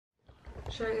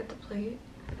Should I get the plate?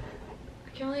 I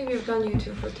can't believe you've done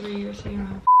YouTube for 3 years and you don't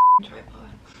have a tripod.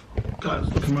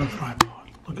 Guys, look at my tripod.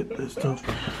 Look at this stuff.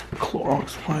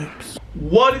 Clorox wipes.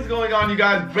 What is going on, you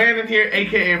guys? Brandon here,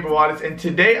 aka Brawadis, and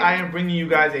today I am bringing you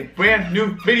guys a brand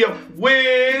new video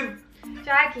with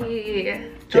Jackie.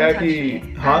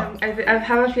 Jackie, huh? I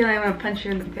have a feeling I'm gonna punch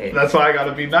you in the face. That's why I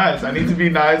gotta be nice. I need to be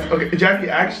nice. Okay, Jackie,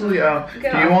 actually,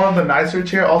 do you want the nicer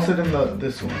chair? I'll sit in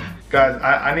this one. Guys,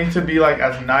 I need to be like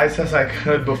as nice as I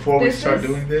could before we start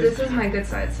doing this. This is my good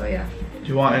side, so yeah. Do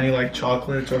you want any like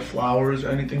chocolates or flowers or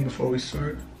anything before we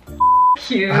start?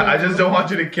 Cute. I just don't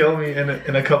want you to kill me in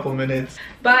a couple minutes.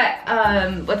 But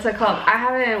what's it called? I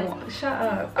haven't. Shut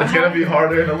up. It's gonna be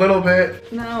harder in a little bit.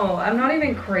 No, I'm not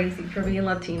even crazy for being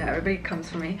Latina. Everybody comes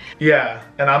for me. Yeah,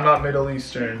 and I'm not Middle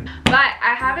Eastern. But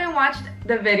I haven't watched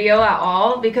the video at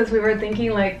all because we were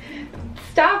thinking like,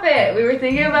 stop it. We were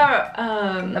thinking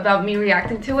about me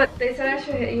reacting to it. They said I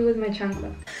should hit you with my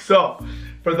chancla. So,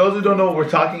 for those who don't know what we're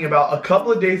talking about, a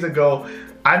couple of days ago,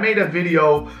 I made a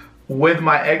video with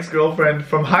my ex-girlfriend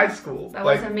from high school. That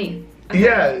wasn't me. Okay.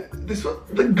 Yeah, this was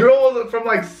the girl from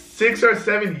like 6 or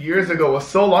 7 years ago. It was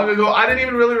so long ago, I didn't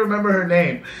even really remember her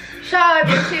name. Shut up,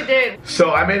 yes you did.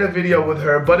 So I made a video with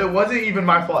her, but it wasn't even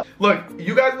my fault. Look,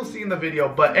 you guys will see in the video,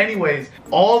 but anyways,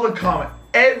 all the comments,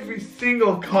 every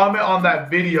single comment on that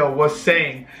video was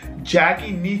saying,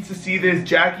 Jackie needs to see this,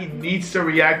 Jackie needs to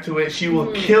react to it, she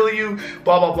will kill you,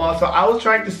 blah blah blah. So I was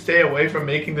trying to stay away from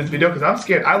making this video because I'm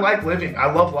scared. I like living,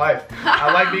 I love life,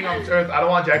 I like being on this earth. I don't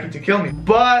want Jackie to kill me.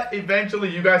 But eventually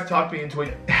you guys talked me into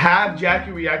it. Have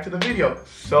Jackie react to the video.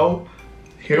 So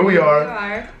here we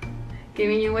are.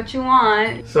 Giving you what you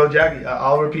want. So Jackie,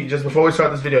 I'll repeat just before we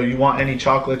start this video, you want any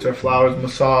chocolates or flowers,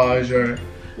 massage or...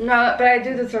 No, but I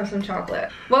do deserve some chocolate.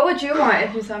 What would you want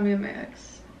if you saw me with my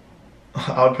ex?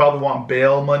 I would probably want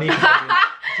bail money.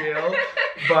 Jail,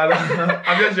 but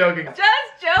I'm just joking.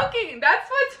 Just joking. That's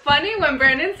what's funny when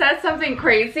Brandon says something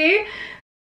crazy.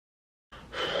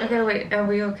 Okay, wait. Are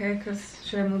we okay? Cause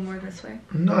should I move more this way?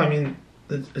 No, I mean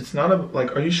it's not a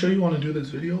like. Are you sure you want to do this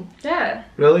video? Yeah.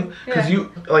 Really? Because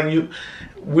yeah.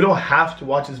 We don't have to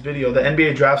watch this video. The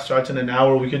NBA draft starts in an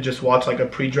hour. We could just watch like a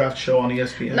pre-draft show on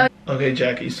ESPN. No. Okay,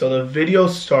 Jackie, so the video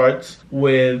starts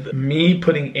with me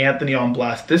putting Anthony on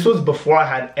blast. This was before I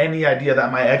had any idea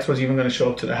that my ex was even going to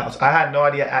show up to the house. I had no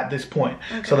idea at this point.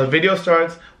 Okay. So the video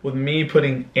starts with me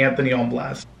putting Anthony on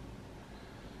blast.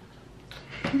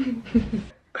 Okay,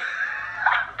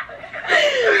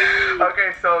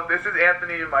 so this is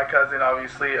Anthony, my cousin,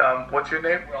 obviously. What's your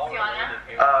name?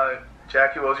 Tiana.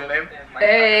 Jackie, what was your name?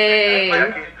 Hey.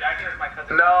 Jackie is my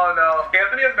cousin. No.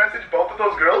 Anthony has messaged both of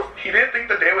those girls. He didn't think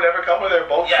the day would ever come where they're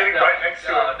both sitting right next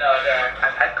to him. No.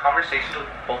 I've had conversations with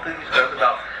both of these girls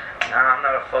about, nah, I'm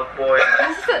not a fuckboy.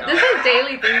 This is a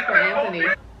daily thing for Anthony.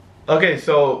 Okay,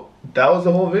 so that was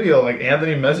the whole video. Like,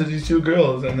 Anthony messaged these two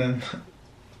girls, and then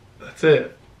that's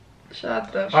it.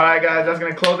 Shut the Alright, guys, that's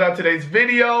gonna close out today's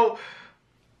video.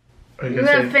 Are you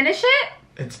gonna finish it?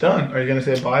 It's done. Are you gonna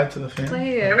say bye to the fans?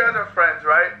 Play it. You guys are friends,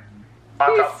 right?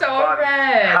 He's so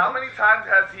red. How many times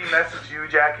has he messaged you,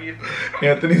 Jackie?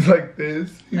 Anthony's like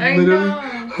this. He's I literally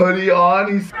know. hoodie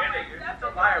on. He's... That's a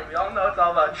liar. We all know it's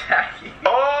all about Jackie.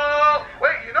 Oh,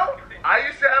 wait, you know, I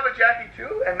used to have a Jackie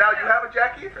too, and now you have a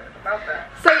Jackie? How's that?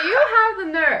 So you have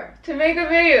the nerve to make a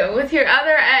video with your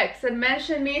other ex and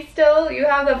mention me still? You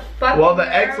have the fucking Well, the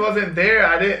nerve? ex wasn't there.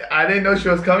 I didn't know she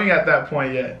was coming at that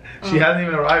point yet. She hasn't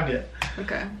even arrived yet.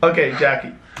 Okay. Okay,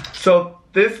 Jackie. So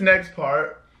this next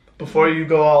part, before you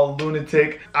go all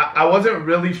lunatic, I wasn't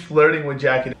really flirting with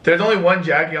Jackie. There's only one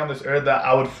Jackie on this earth that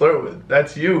I would flirt with.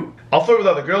 That's you. I'll flirt with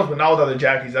other girls, but not with other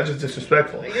Jackies. That's just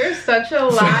disrespectful. You're such a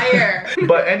liar.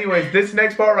 But anyways, this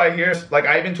next part right here, like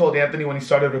I even told Anthony when he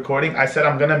started recording, I said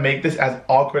I'm gonna make this as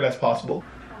awkward as possible. Oh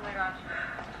my gosh.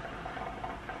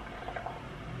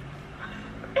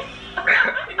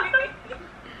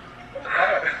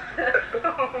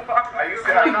 I used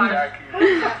to have a Jackie a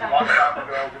long time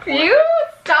ago. You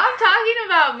stop talking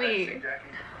about me.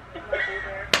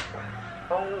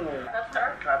 Oh. That's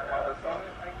her. Can I play this song?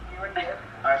 You were dead.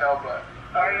 I know, but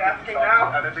Are you asking now?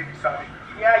 I didn't think you saw me.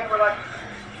 Yeah, you were like...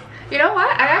 You know what?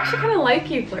 I actually kind of like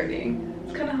you flirting.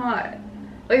 It's kind of hot.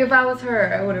 Like if I was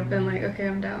her, I would have been like, okay,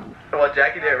 I'm down. Well,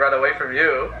 Jackie didn't run away from you.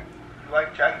 You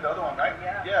like Jackie, the other one, right?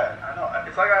 Yeah, I know.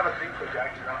 It's like I have a thing for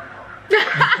Jackie.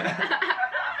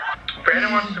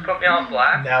 Brandon wants to put me on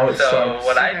blast. Now it so starts.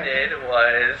 what I did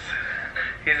was,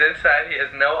 he's inside, he has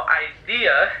no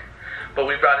idea, but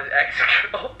we brought his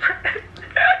ex-girlfriend.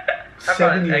 I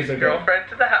brought his ex-girlfriend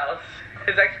to the house.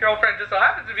 His ex-girlfriend just so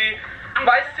happens to be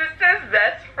My sister's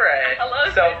best friend. Hello,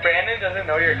 So Cindy. Brandon doesn't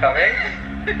know you're coming.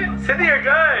 Cindy, you're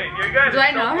good. You're good. Do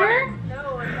I know her?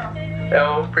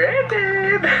 No,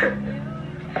 Brandon.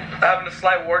 Having a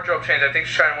slight wardrobe change. I think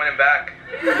she's trying to win him back.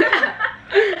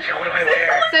 What do I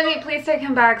wear? Cindy, please take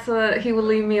him back so that he will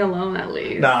leave me alone at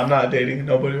least. Nah, I'm not dating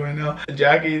nobody right now.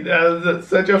 Jackie, that was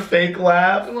such a fake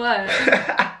laugh. What?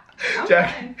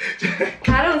 Jackie,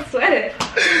 I don't sweat it.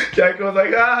 Jackie was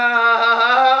like,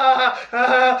 ah.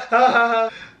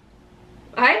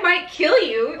 I might kill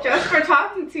you just for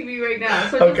talking to me right now.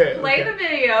 So just Okay, play okay. the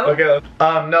video. Okay,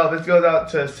 no, this goes out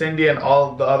to Cindy and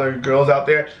all the other girls out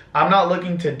there. I'm not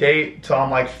looking to date till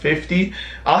I'm like 50.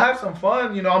 I'll have some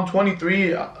fun, you know, I'm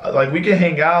 23. Like, we can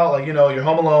hang out, like, you know, you're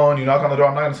home alone, you knock on the door,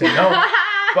 I'm not gonna say no.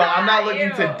 But I'm not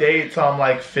looking to date till I'm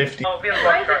like 50. Oh,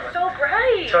 Why is it so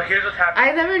bright? So here's what's happening.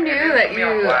 I never knew that you.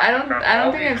 I don't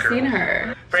think I've seen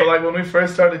her. So like when we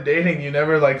first started dating, you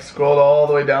never like scrolled all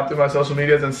the way down through my social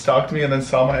medias and stalked me and then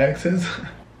saw my exes?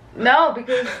 No,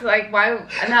 because like why?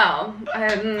 No.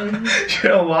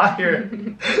 You're a liar.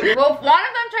 Well, one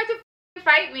of them tried to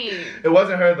fight me. It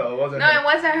wasn't her though, it wasn't No, her. it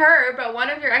wasn't her, but one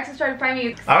of your exes tried to fight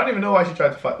me. I don't even know why she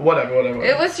tried to fight. Whatever.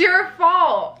 It was your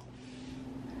fault.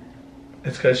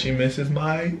 It's because she misses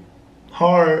my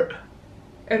heart.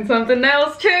 And something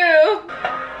else too. I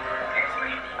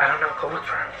don't know. Go look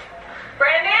for him.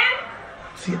 Brandon?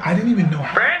 See, I didn't even know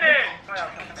how. Brandon!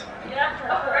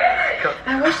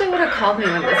 I wish they would have called me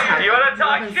when this happened. You wanna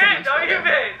talk It would've been so shit, much don't you, better.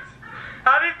 Vince?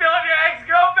 How do you feel if your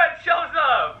ex-girlfriend shows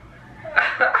up?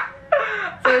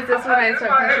 So is this when I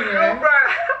start pushing you there?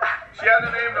 She has a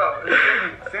name though.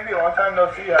 Cindy, long time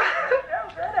no see.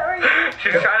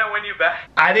 She's trying to win you back.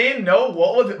 I didn't know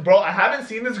what was it, bro. I haven't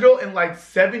seen this girl in like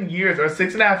 7 years or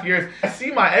 6.5 years. I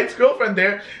see my ex-girlfriend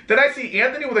there. Then I see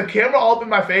Anthony with a camera all up in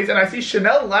my face, and I see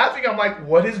Chanel laughing. I'm like,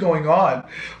 what is going on?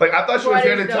 Like, I thought she was What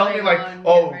here is to tell me going like, on?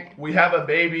 oh, Yeah, right. we have a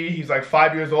baby. He's like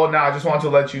 5 years old now. I just wanted to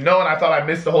let you know. And I thought I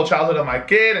missed the whole childhood of my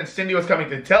kid. And Cindy was coming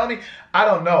to tell me. I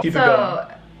don't know. Keep it going. So,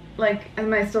 like,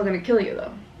 am I still gonna kill you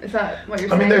though? Is that what you're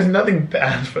I saying? mean, there's nothing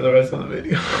bad for the rest of the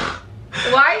video.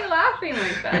 Why are you laughing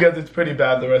like that? Because it's pretty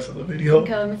bad the rest of the video.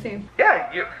 Okay, let me see. Yeah,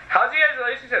 how's you guys'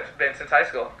 relationships been since high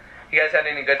school? You guys had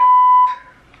any good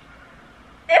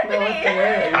No, what's the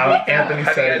word? Anthony Have you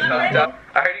said guys it's not knocked done. up?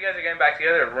 I heard you guys are getting back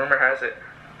together. Rumor has it.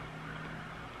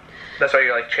 That's why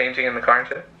you're like changing in the car and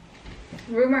shit?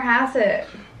 Rumor has it.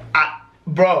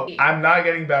 Bro, I'm not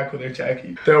getting back with her,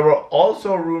 Jackie. There were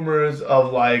also rumors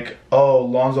of like, oh,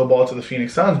 Lonzo Ball to the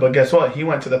Phoenix Suns, but guess what? He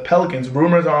went to the Pelicans.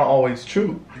 Rumors aren't always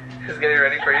true. Just getting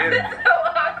ready for you.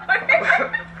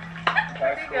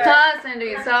 Tell us,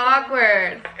 Cindy, so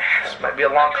awkward. This might be a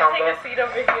long Take combo. a seat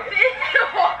over here.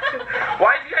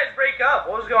 Why did you guys break up?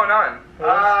 What was going on?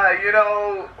 You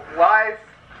know, life,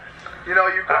 you know,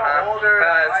 you grow older.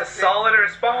 It's a solid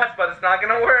response, but it's not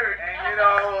gonna work. And, you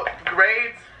know,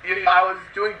 grades, I was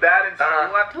doing bad in school.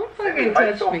 Don't fucking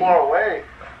touch me. away.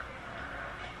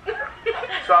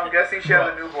 So I'm guessing she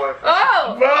has a new boyfriend.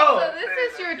 Oh, Bro. so this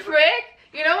is your trick?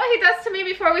 You know what he does to me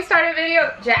before we start a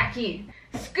video? Jackie,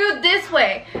 scoot this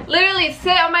way. Literally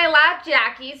sit on my lap,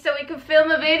 Jackie, so we can film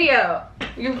a video.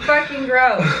 You fucking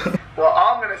gross. Well,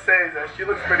 all I'm gonna say is that she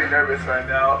looks pretty nervous right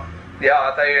now. Yeah,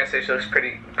 I thought you were gonna say she looks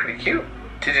pretty cute.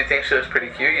 Did you think she was pretty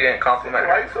cute? You didn't compliment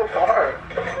Why are her. you so far?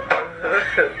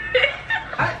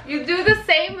 You do the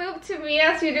same move to me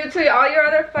as you do to all your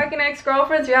other fucking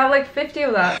ex-girlfriends. You have like 50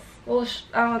 of that. Well,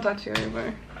 I don't want to talk to you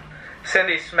anymore.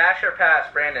 Cindy, smash or pass,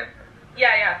 Brandon?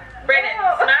 Yeah. Brandon,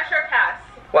 smash or pass?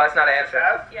 Well, that's not an answer.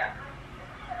 Yeah.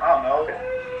 I don't know.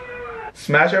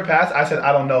 Smash or pass? I said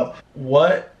I don't know.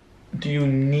 What do you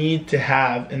need to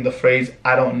have in the phrase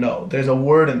I don't know? There's a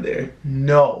word in there.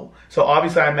 No. So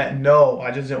obviously I meant no.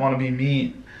 I just didn't want to be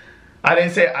mean. I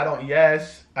didn't say I don't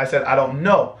yes. I said I don't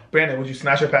know. Brandon, would you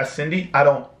smash or pass Cindy? I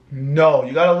don't know.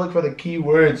 You gotta look for the key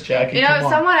words, Jackie. You know, Come if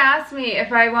on. someone asked me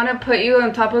if I want to put you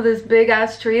on top of this big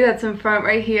ass tree that's in front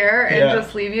right here and Yeah.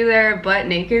 just leave you there butt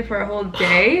naked for a whole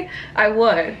day, I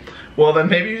would. Well, then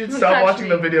maybe you should stop Touch watching me.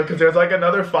 the video because there's like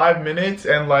another 5 minutes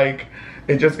and like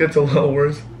it just gets a little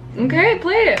worse. Okay,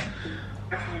 play it.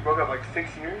 You broke up like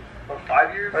 6 years or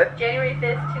 5 years? January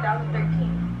 5th,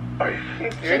 2013. Are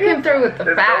you She came through with the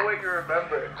There's facts. no way you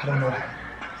remember. I don't know.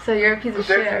 So you're a piece of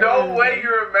shit. There's no way you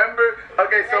remember.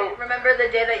 Okay, so Remember the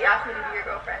day that you asked me to be your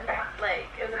girlfriend? Like,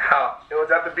 it was How? it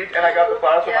was at the beach and I got the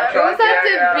flowers for my Yeah. It truck. was at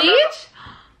Yeah, the I beach?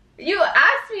 You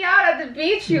asked me out at the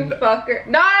beach, you fucker.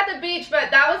 Not at the beach, but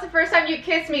that was the first time you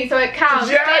kissed me, so it counts.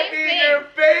 Jackie, Same thing. you're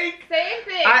fake. Same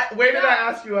thing. Where did No. I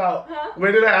ask you out? Huh?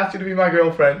 Where did I ask you to be my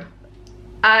girlfriend?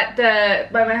 By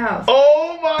my house.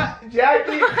 Oh my,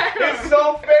 Jackie, it's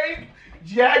so fake.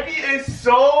 Jackie is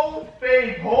so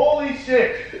fake. Holy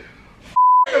shit.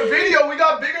 The video, we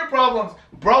got bigger problems.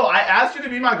 Bro, I asked you to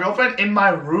be my girlfriend in my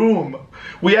room.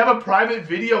 We have a private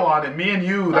video on it, me and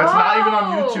you. That's not even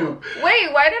on YouTube.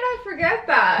 Wait, why did I forget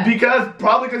that?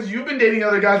 Probably because you've been dating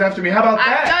other guys after me. How about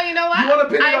that? No, you know what? You want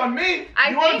to pin it on me?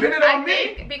 You want to pin it on me?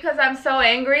 I think because I'm so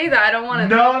angry that I don't want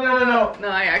to. No. No,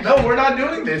 I actually. No, we're not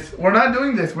doing this. We're not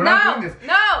doing this. We're not doing this.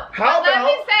 No. How Let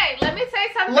me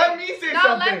say something. Let me say something.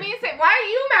 No, let me say. Why are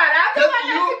you mad? I'm the one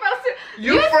that's supposed to.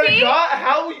 You forgot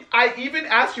how I even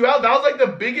asked you out. That was like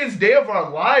the biggest day of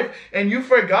our life, and you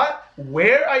forgot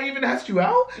where I even asked you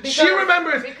out. She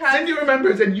remembers. Cindy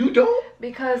remembers, and you don't.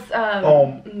 Because I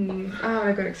don't have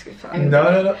a good excuse for that.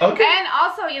 No. Okay. And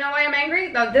also, you know why I'm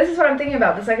angry? No, this is what I'm thinking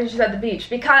about the second she's at the beach.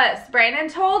 Because Brandon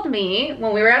told me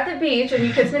when we were at the beach and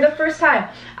you kissed me the first time,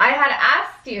 I had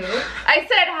asked you, I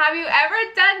said, have you ever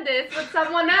done this with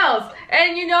someone else?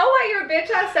 And you know what your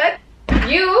bitch has said?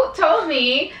 You told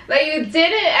me that you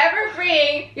didn't ever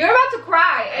bring, you're about to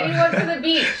cry anyone to the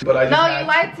beach. But I just no, you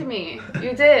lied to me.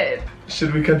 You did.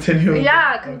 Should we continue?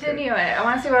 Yeah, continue it. I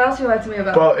want to see what else you lied to me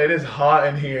about. Bro, it is hot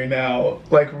in here now.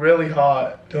 Like, really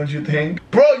hot. Don't you think?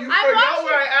 Bro, you forgot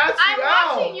where I asked you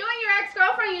out. I'm watching you and your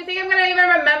ex-girlfriend. You think I'm going to even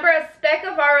remember a speck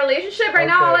of our relationship? Right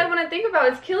now, all I want to think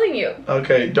about is killing you.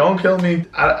 Okay, don't kill me.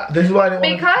 This is why I didn't want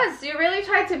to. Because you really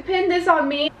tried to pin this on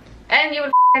me. And you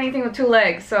would anything with 2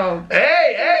 legs, so.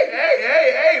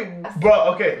 Hey.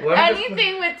 Bro, okay.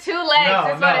 Anything with 2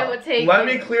 legs is what it would take. Let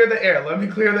me clear the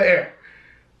air.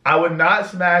 I would not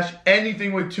smash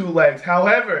anything with 2 legs.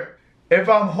 However, if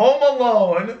I'm home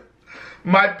alone,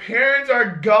 my parents are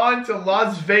gone to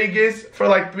Las Vegas for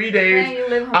like 3 days. Man, you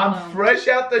live home I'm alone. fresh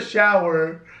out the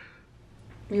shower,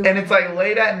 and it's like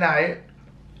late at night,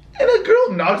 and a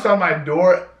girl knocks on my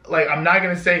door. Like, I'm not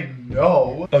gonna say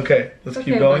no. Okay, let's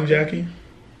keep going, Jackie.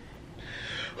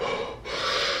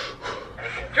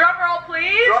 Drum roll,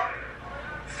 please.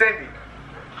 Cindy,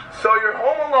 so you're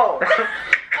home alone.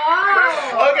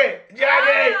 Oh. Okay,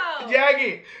 Jackie, Wow.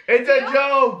 Jackie, it's a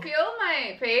joke. Feel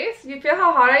my face? You feel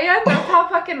how hot I am? That's how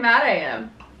fucking mad I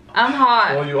am. I'm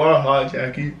hot. Well, you are hot,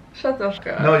 Jackie. Shut the fuck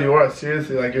up. No, you are.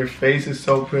 Seriously, like, your face is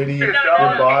so pretty. Your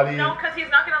body. No, because he's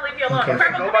not going to leave you alone. Okay.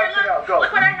 Purple, come here, look.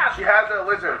 Look what I have. She has a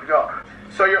lizard. Go.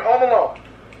 So you're home alone.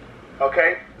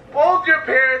 Okay? Both your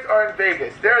parents are in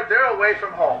Vegas. They're away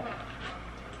from home.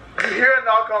 You hear a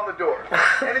knock on the door.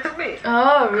 And it's me.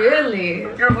 Oh, really?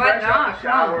 You're Why fresh out not? the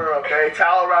shower, okay?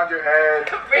 Towel around your head.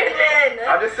 Brandon.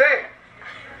 I'm just saying.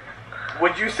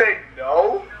 Would you say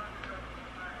no?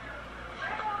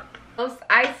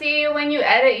 I see you when you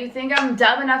edit. You think I'm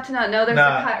dumb enough to not know there's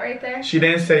a cut right there? She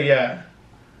didn't say yeah.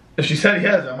 If she said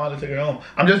yes, I'm about to take her home.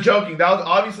 I'm just joking. That was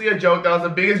obviously a joke. That was the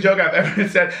biggest joke I've ever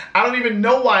said. I don't even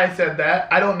know why I said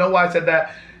that. I don't know why I said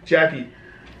that. Jackie,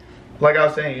 like I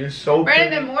was saying, you're so Brandon,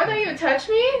 pretty. the more that you touch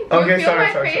me, do Okay, you feel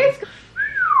my face? sorry.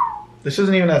 This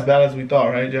isn't even as bad as we thought,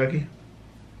 right, Jackie?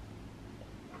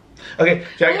 Okay,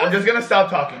 Jackie, I'm just gonna stop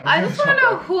talking. I just want to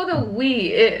know who the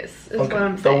we is what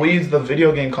I'm The saying. Wii's the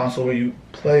video game console where you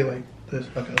play like this.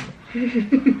 Okay.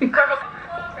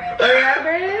 Oh, yeah,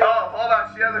 Brandon? Oh, hold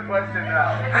on. She has a question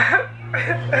now.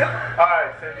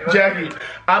 Alright, Cindy. Jackie,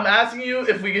 I'm asking you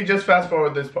if we could just fast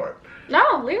forward this part.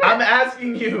 No, leave it. I'm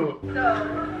asking you. So,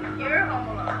 you're home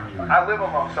alone. I live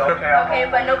alone, so okay. Okay,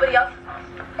 but nobody else is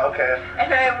home. Okay.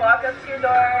 And I walk up to your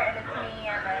door, and it's me,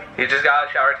 and then... You just got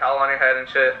a shower towel on your head and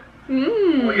shit.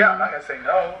 Well, yeah, I'm not gonna say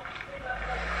no.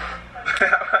 I'm not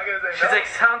gonna say no. She's like,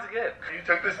 sounds good. You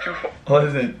took this too far.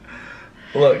 Listen.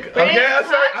 Look. Okay, I'm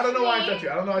sorry. I don't know why I touched you.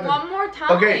 I don't know why I touched you. One more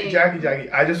time. Okay,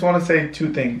 Jackie, I just want to say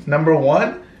 2 things. Number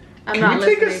 1, can you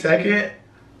take a second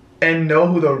and know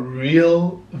who the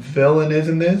real villain is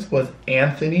in this? Was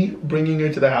Anthony bringing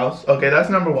her to the house? Okay, that's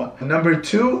number 1. Number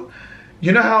 2,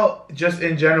 you know how just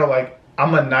in general, like,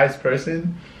 I'm a nice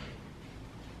person?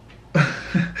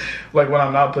 Like when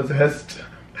I'm not possessed.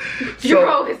 You're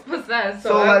always possessed,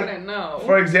 so I like, wouldn't know.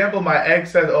 For example, my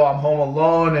ex says, oh, I'm home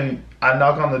alone, and I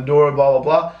knock on the door, blah, blah,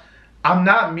 blah. I'm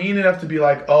not mean enough to be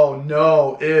like, oh,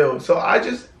 no, ew. So I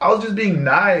was just being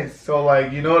nice. So,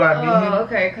 like, you know what I mean? Oh,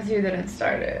 okay, because you didn't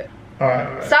start it. All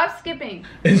right. Stop skipping.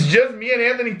 It's just me and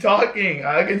Anthony talking.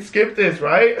 I can skip this,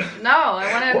 right? No,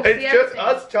 I want to see It's just everything.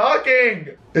 us talking.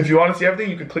 If you want to see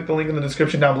everything, you can click the link in the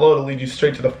description down below to lead you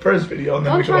straight to the first video. And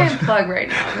then Don't try and plug right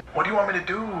now. What do you want me to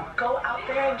do? Go out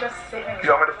there and just sit in. You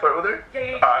want me to flirt with her?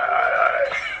 Yeah.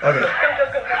 Alright.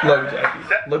 Okay. Look,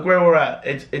 Jackie. Look where we're at.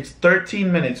 It's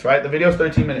 13 minutes, right? The video's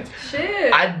 13 minutes.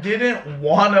 Shit. I didn't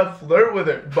want to flirt with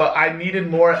her, but I needed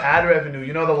more ad revenue.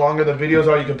 You know, the longer the videos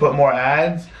are, you can put more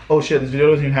ads. Oh shit, this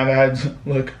video doesn't even have ads.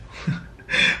 Look.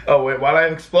 Oh wait, why did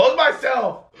I explode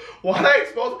myself? Why'd I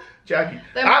expose Jackie?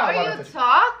 The more you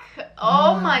talk,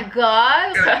 oh my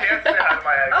god. You can't say hi to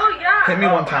my ex. Oh, yeah. Hit me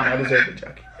one time. I deserve it,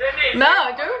 Jackie.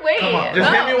 No, don't wait. Come on,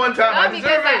 just hit me one time. No, I because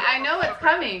deserve it. I know it's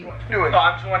coming. Oh,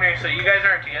 I'm just wondering, so you guys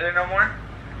aren't together no more?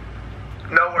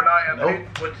 No, we're not, Anthony.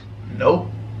 Nope.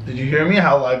 Nope. Did you hear me?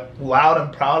 How like loud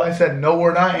and proud I said no,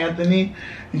 we're not, Anthony.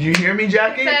 Did you hear me,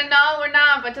 Jackie? I said no, we're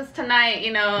not, but just tonight,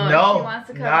 you know. No, she wants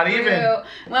to come not through. even.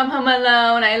 I'm home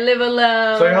alone. I live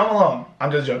alone. So you're home alone.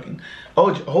 I'm just joking.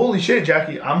 Oh, holy shit,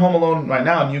 Jackie. I'm home alone right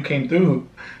now and you came through.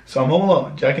 So I'm home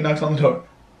alone. Jackie knocks on the door.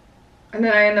 And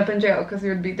then I end up in jail because you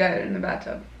would be dead in the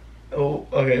bathtub. Oh,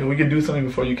 okay. We can do something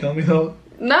before you kill me, though.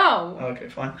 No. Okay,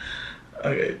 fine.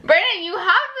 Okay. Brandon, you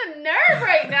have the nerve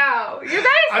right now. You guys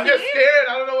I'm see? just scared.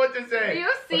 I don't know what to say. You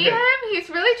see him? He's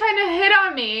really trying to hit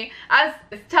on me.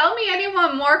 Tell me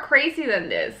anyone more crazy than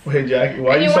this. Wait, Jackie,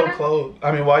 why are you so close?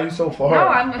 I mean, why are you so far? No,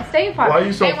 I'm staying far. Why are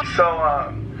you so...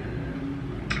 So,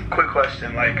 quick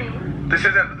question. Like, this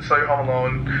isn't, so you're home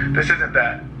alone. This isn't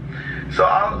that. So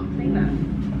I'll...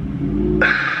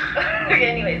 Okay,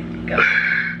 anyways, go.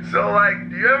 So, like,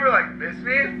 do you ever, like, miss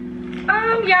me?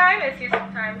 Yeah, I miss you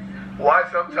sometimes. Why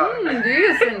sometimes? Do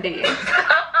you, Cindy? I'm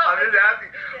just asking.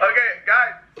 Okay,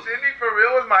 guys, Cindy for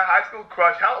real was my high school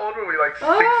crush. How old were we? Like 6?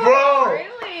 Bro.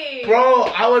 Really? Bro,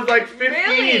 I was like 15.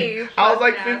 Really? I was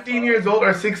like Fucking 15 asshole. years old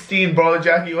or 16, bro,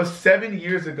 Jackie. It was 7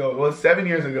 years ago. It was 7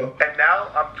 years ago. And now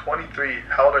I'm 23.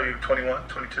 How old are you? 21?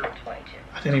 22? 22.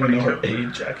 I didn't even know her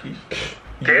age, Jackie.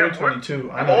 Damn, You're we're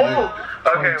 22. I know Oh,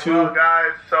 you. okay, 22. well,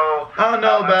 guys, so... I don't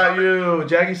know about you.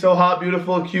 Jackie's so hot,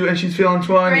 beautiful, cute, and she's feeling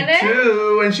 22,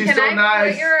 Brandon? and she's Can so I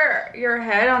nice. put your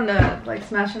head on the, like,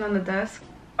 smashing on the desk?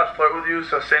 I'll flirt with you,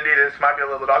 so Cindy, this might be a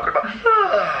little bit awkward, but...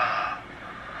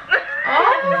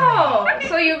 Oh,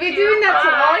 so you be doing that to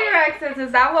all your exes?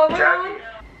 Is that what we're on?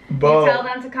 Bro. You tell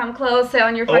them to come close, sit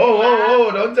on your fucking lap. Oh,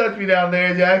 don't touch me down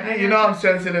there, Jackie. You know I'm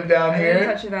sensitive down I didn't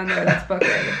here. touch you down there. That's Booker.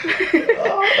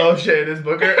 Oh shit, it's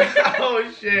Booker. Oh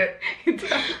shit.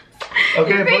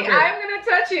 Okay, You think Booker. I'm gonna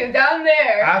touch you down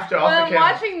there? After, off when the I'm camera.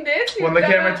 watching this, When the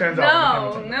camera turns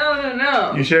off,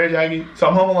 No. You sure, Jackie? So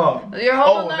I'm home alone. You're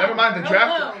home alone. Never mind. The Home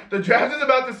draft. alone. The draft is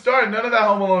about to start. None of that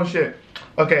home alone shit.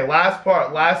 Okay, last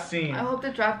part, last scene. I hope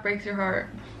the draft breaks your heart.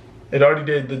 It already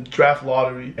did. The draft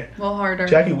lottery. Well, harder.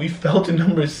 Jackie, we fell to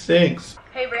number 6.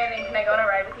 Hey, Brandon, can I go on a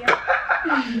ride with you?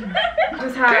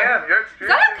 Just have. Damn, you're experiencing... Is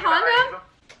that a condom?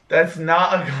 That's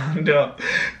not a condom.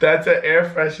 That's an air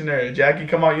freshener. Jackie,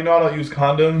 come on. You know I don't use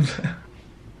condoms.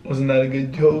 Wasn't that a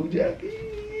good joke,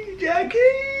 Jackie? Jackie.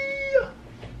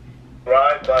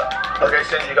 Right, but... Okay,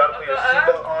 Cindy, you gotta put your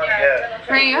seatbelt on. Yeah.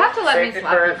 Frank, you have to let me Safety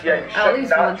slap first, you yeah, you at should least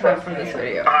not one time trust for me. this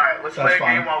video. Alright, let's That's play a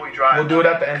fine. game while we drive. We'll do it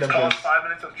at the end It's of called this. 5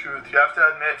 minutes of truth. You have to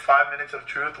admit 5 minutes of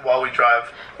truth while we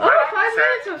drive. Oh, Ready, 5 set,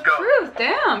 minutes of go. truth.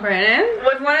 Damn, Brandon.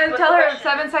 Want to what's tell the her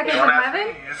question? 7 seconds You of don't ask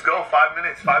heaven? me, you just go. 5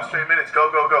 minutes, 5 straight minutes. Go,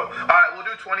 go, go. Alright, we'll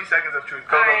do 20 seconds of truth.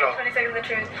 Go, Alright, go, go. 20 seconds of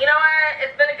truth. You know what?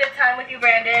 It's been a good time with you,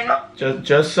 Brandon.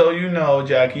 Just so you know,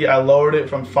 Jackie, I lowered it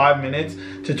from 5 minutes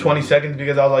to 20 seconds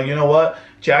because I was like, you know what?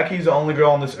 Jackie's the only girl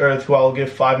on this earth who I will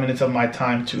give 5 minutes of my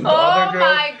time to. The other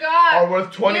girls my God. are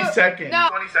worth 20 seconds. No.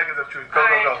 20 seconds of truth. Go,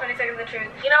 Alright, go, go. 20 seconds of truth.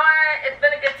 You know what? It's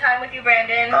been a good time with you,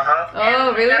 Brandon. Uh-huh.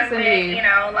 Oh, really, None of it, Cindy? You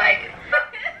know, like...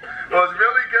 It was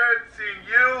really good seeing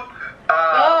you.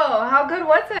 Oh, how good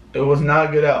was it? It was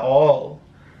not good at all.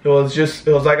 It was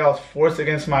like I was forced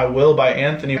against my will by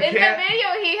Anthony. In the video,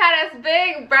 he had his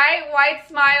big, bright, white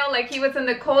smile like he was in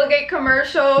the Colgate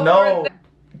commercial. No.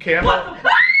 for Camera.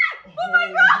 Oh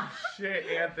my God. Shit,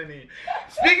 Anthony.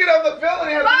 Speaking of the villain,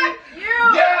 Anthony. Fuck you.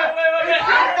 Yeah. It's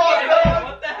your fault, dog.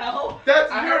 What the hell?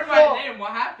 That's I your heard fault. my name.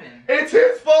 What happened? It's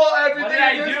his fault. Everything What did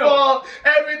I is his do? fault.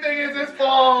 Everything is his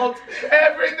fault.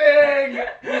 Everything.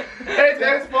 It's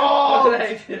his fault. What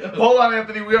did I do? Hold on,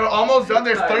 Anthony. We are almost done.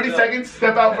 There's 30 seconds.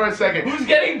 Step out for a second. Who's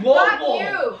getting Fuck bull?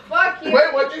 you. Fuck you.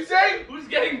 Wait, what'd you say? Who's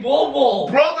getting bull?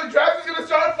 Bro, the draft is gonna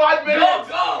start in 5 minutes.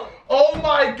 Go! Oh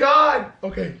my God.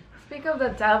 Okay. Speak of the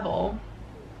devil.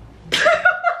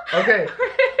 Okay.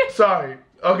 Sorry.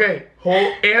 Okay.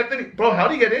 Hold Anthony. Bro,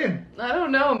 how'd he get in? I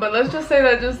don't know, but let's just say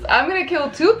that I'm gonna kill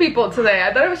 2 people today.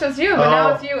 I thought it was just you, but now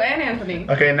Oh. it's you and Anthony.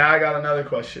 Okay, now I got another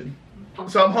question.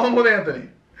 So I'm home with Anthony.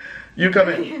 You come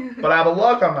in. But I have a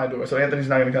lock on my door, so Anthony's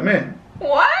not gonna come in.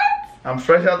 What? I'm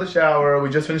fresh out the shower. We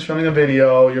just finished filming a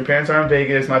video. Your parents are in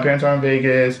Vegas. My parents are in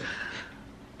Vegas.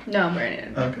 No,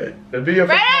 Brandon. Okay. The video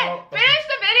for Brandon, tomorrow. finish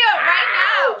the video right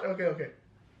now. Okay.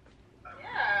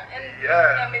 Yeah, and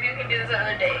Yeah. maybe we can do this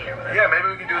another day or whatever. Yeah, maybe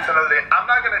we can do this another day. I'm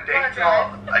not gonna date Wanna till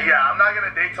I'm not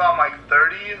gonna date till I'm like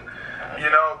 30, you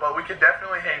know, but we could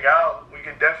definitely hang out. We we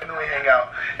can definitely hang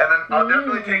out. And then I'll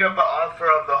definitely take up the offer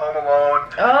of the Home Alone.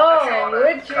 Oh,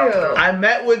 would you? I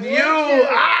met with you.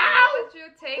 Ow! Would you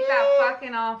take that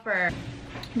fucking offer?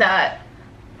 That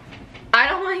I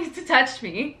don't want you to touch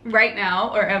me right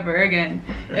now or ever again.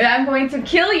 And I'm going to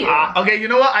kill you. Okay, you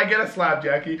know what? I get a slap,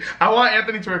 Jackie. I want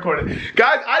Anthony to record it.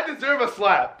 Guys, I deserve a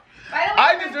slap.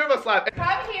 I deserve a slap.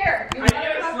 Come here. You Are you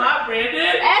gonna slap Brandon?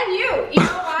 And you. You know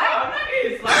No, why? I'm not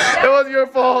getting slapped. It was your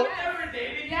fault. I never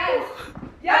dated you. Yes.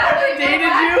 Yeah, but dated know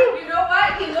what? you? You know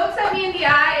what? He looks at me in the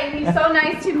eye and he's so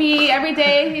nice to me every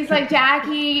day. He's like,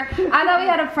 Jackie, I thought we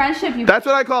had a friendship. You That's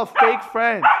what I call fake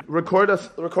friends. Record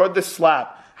this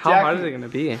slap. How Jackie. hard is it gonna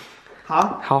be?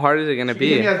 Huh? How hard is it gonna Give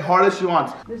be? me as hard as she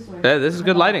wants. Yeah, this is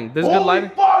good lighting. This is good Holy lighting.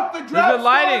 fuck, the This is draft good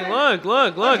lighting. started.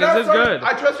 Look. The Is draft this started. good?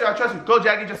 I trust you. Go,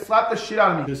 Jackie. Just slap the shit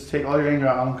out of me. Just take all your anger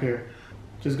out. I don't care.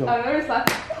 Just go. I've never slept.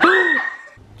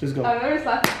 Just go. I've never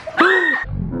slept.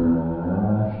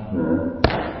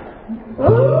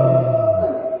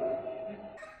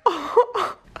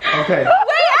 Okay.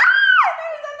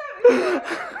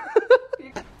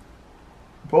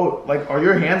 Bro, like, are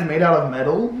your hands made out of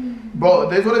metal? Bro,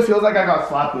 this is what it feels like I got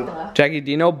slapped with. Jackie,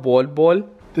 do you know ball?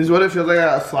 This is what it feels like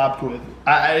I got slapped with.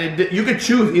 You could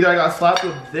choose. Either I got slapped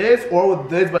with this or with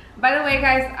this, but By the way,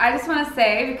 guys, I just want to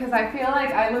say, because I feel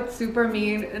like I looked super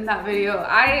mean in that video.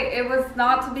 It was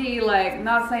not to be like,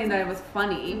 not saying that it was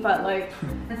funny, but like,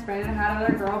 Miss Brandon had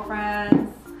other girlfriends.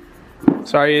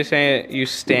 Sorry, you're saying you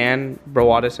stan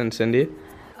Brawadis and Cindy?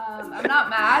 I'm not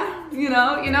mad, you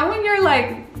know when you're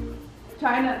like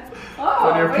trying to. Oh,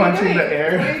 when you're what are you punching doing? the What are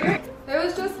you air. doing? It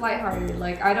was just lighthearted.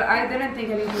 Like I didn't think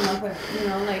anything of it. You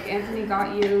know, like Anthony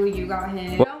got you, you got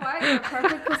him. You know what? Your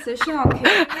perfect position. I'll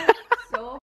kill you.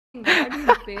 So bad, you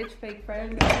bitch, fake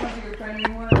friend. I don't want to be your friend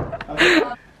anymore.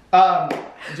 Okay.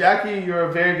 Jackie, you're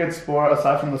a very good sport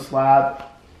aside from the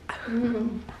slap.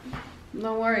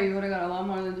 Don't worry, you would have got a lot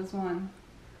more than just one.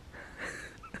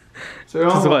 So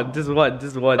This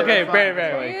is what. Okay,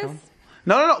 very. Serious?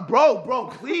 No,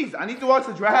 bro, please. I need to watch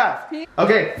the draft.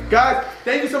 Okay, guys,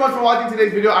 thank you so much for watching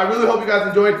today's video. I really hope you guys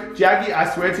enjoyed. Jackie, I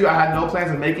swear to you, I had no plans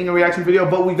of making a reaction video,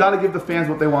 but we gotta give the fans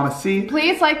what they want to see.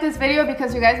 Please like this video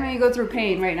because you guys made me go through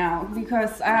pain right now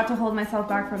because I have to hold myself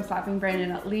back from slapping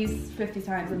Brandon at least 50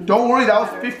 times. In Don't worry, that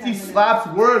was matter of 50 10 minutes. slaps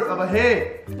worth of a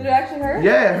hit. Did it actually hurt?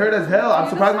 Yeah, it hurt as hell. I'm You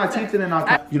surprised my deserve teeth it. didn't knock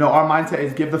out. You know, our mindset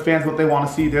is give the fans what they want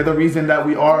to see. They're the reason that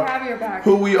we are We have your back.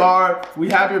 who we are. We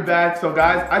have your back. So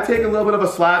guys, I take a little bit of a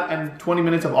slap and 20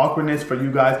 minutes of awkwardness for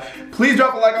you guys. Please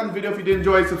drop a like on the video if you did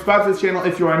enjoy. Subscribe to this channel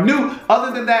if you are new.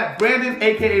 Other than that, Brandon,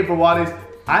 aka Brawadis,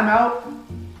 I'm out.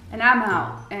 And I'm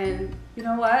out. And you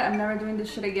know what? I'm never doing this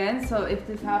shit again. So if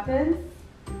this happens,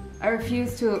 I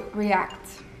refuse to react.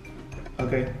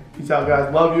 Okay, peace out,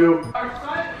 guys. Love you.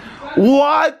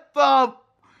 What the?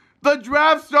 The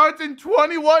draft starts in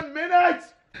 21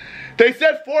 minutes. They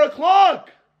said 4 o'clock.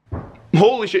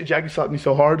 Holy shit, Jackie slapped me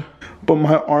so hard. But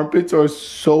my armpits are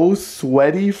so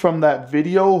sweaty from that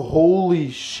video.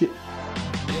 Holy shit.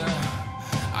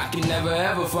 I can never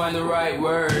ever find the right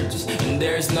words, and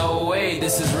there's no way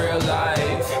this is real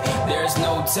life. There's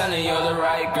no telling you're the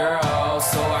right girl,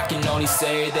 so I can only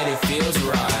say that it feels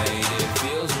right.